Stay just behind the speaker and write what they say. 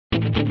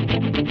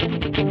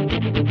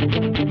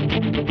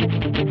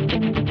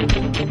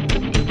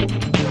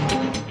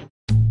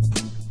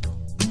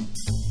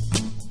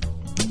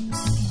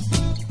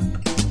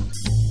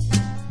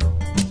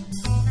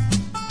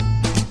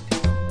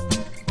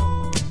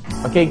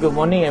Okay, good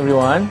morning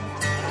everyone.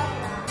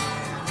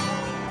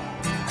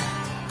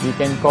 You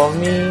can call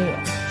me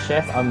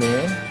Chef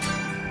Amir.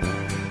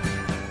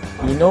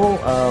 You know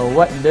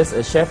what does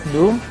a chef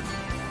do?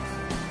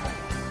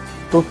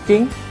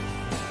 Cooking?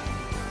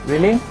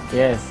 Really?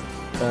 Yes.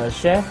 A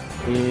chef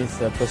is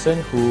a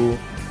person who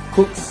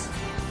cooks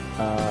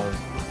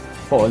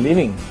for a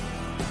living.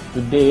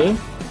 Today,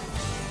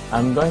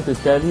 I'm going to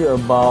tell you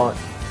about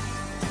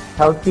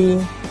healthy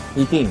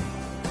eating.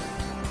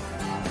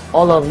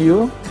 All of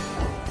you,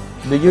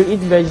 do you eat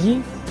veggie?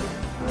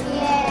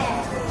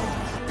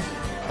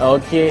 Yes.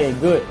 Okay,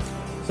 good.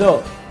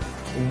 So,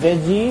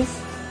 veggies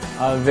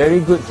are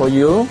very good for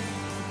you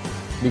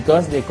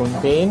because they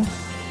contain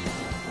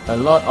a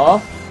lot of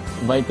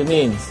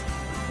vitamins.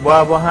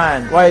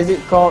 Buah-buahan. What is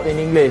it called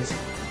in English?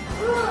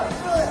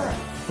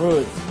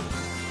 Fruit.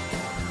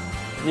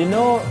 You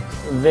know,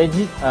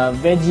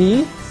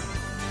 veggies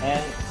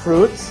and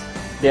fruits,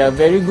 they are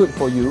very good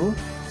for you,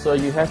 so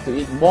you have to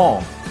eat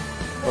more.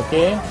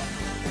 Okay?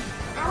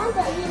 I want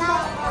to eat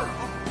more.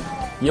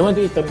 You want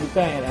to eat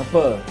terbukai and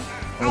apple?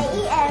 I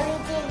eat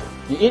everything.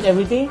 You eat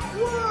everything?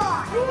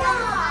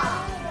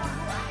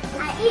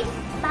 I eat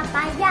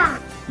papaya.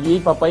 You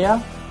eat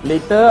papaya?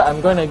 Later, I'm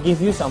going to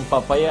give you some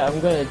papaya. I'm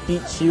going to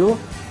teach you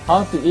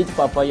how to eat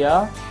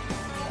papaya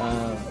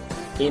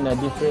in a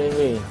different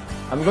way.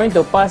 I'm going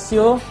to pass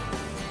you.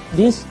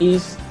 This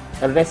is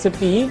a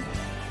recipe.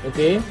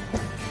 Okay?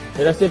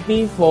 A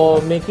recipe for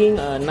making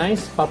a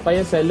nice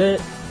papaya salad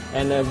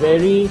and a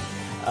very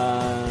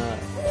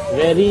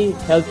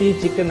healthy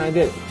chicken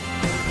nugget.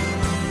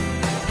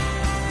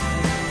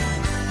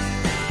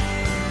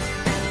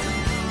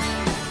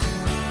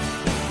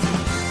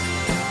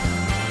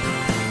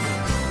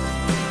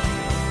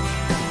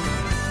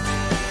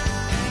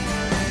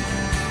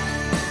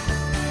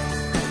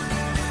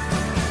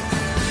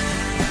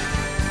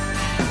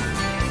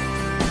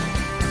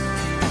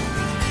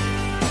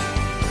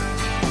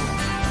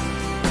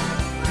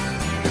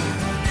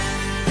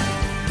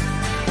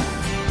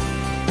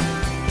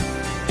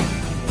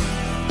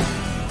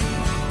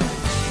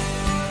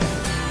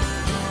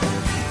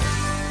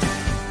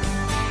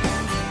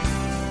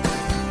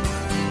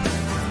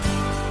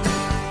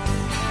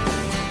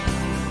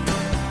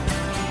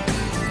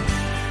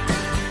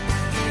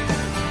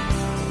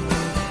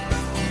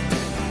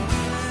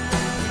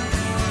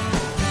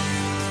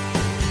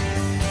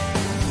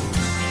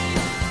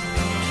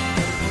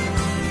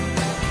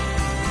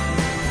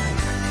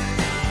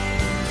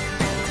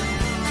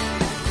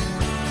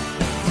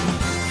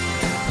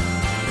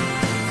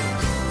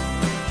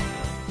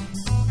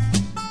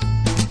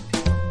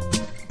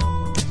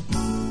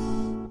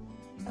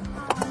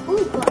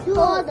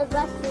 The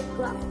plastic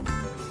wrap.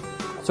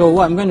 So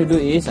what I'm going to do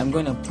is I'm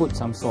going to put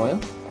some soil.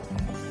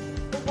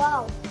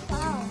 Wow.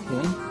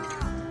 Okay.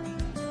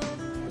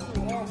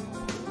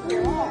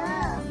 Yeah.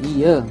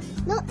 Yeah.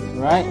 No.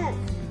 Right.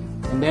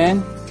 And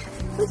then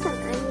Put some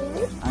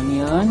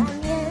onion. onion.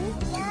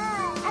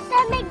 Yeah. After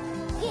make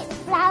it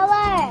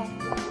flour.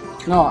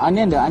 No,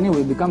 onion. The onion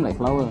will become like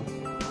flour.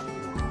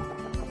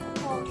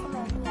 Oh, so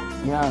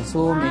many. Yeah,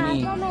 so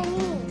many. So many.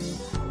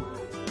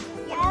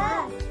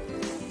 Yeah.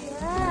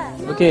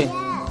 Yeah. Okay.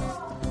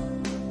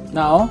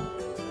 Now,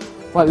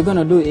 what we're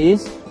gonna do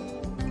is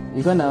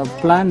we're gonna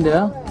plant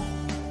the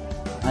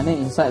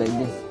onion inside like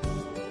this.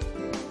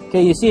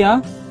 Okay, you see,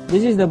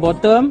 this is the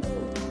bottom,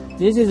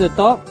 this is the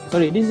top.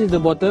 Sorry, this is the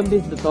bottom,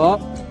 this is the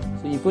top.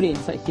 So you put it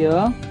inside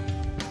here,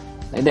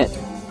 like that.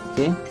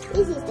 Okay.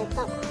 This is the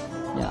top.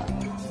 Yeah,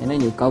 and then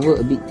you cover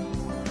a bit.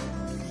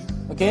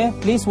 Okay,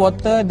 please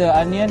water the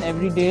onion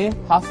every day,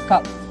 half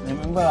cup.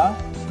 Remember,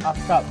 half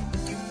cup.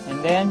 And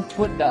then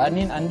put the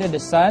onion under the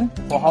sun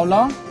for how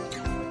long?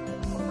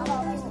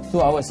 2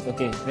 hours.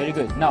 Okay, very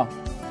good. Now,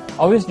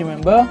 always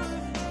remember,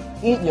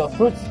 eat your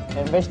fruits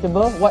and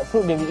vegetables. What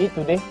fruit did we eat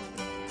today?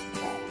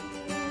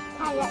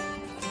 Carrot.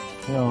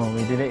 No,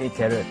 we didn't eat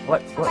carrot.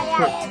 What fruit?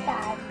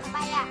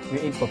 Papaya. We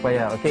eat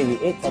papaya. Okay,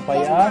 we ate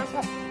papaya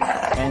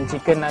and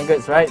chicken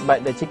nuggets, right?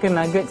 But the chicken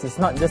nuggets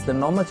is not just the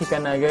normal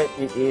chicken nugget.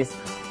 It is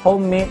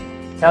homemade,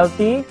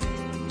 healthy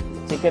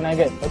chicken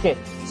nugget. Okay,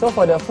 so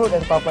for the fruit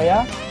and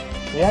papaya,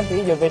 you have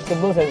to eat your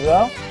vegetables as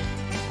well.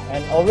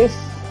 And always,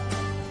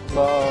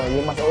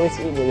 you must always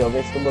eat your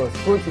vegetables.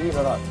 Fruits you eat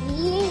a lot.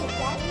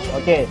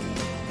 Okay,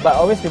 but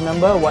always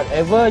remember,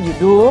 whatever you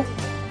do,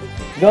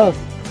 girls,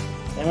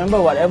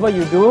 remember whatever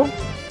you do,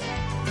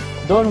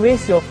 don't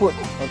waste your food,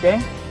 okay?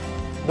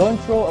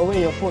 Don't throw away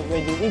your food.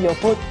 When you eat your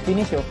food,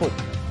 finish your food.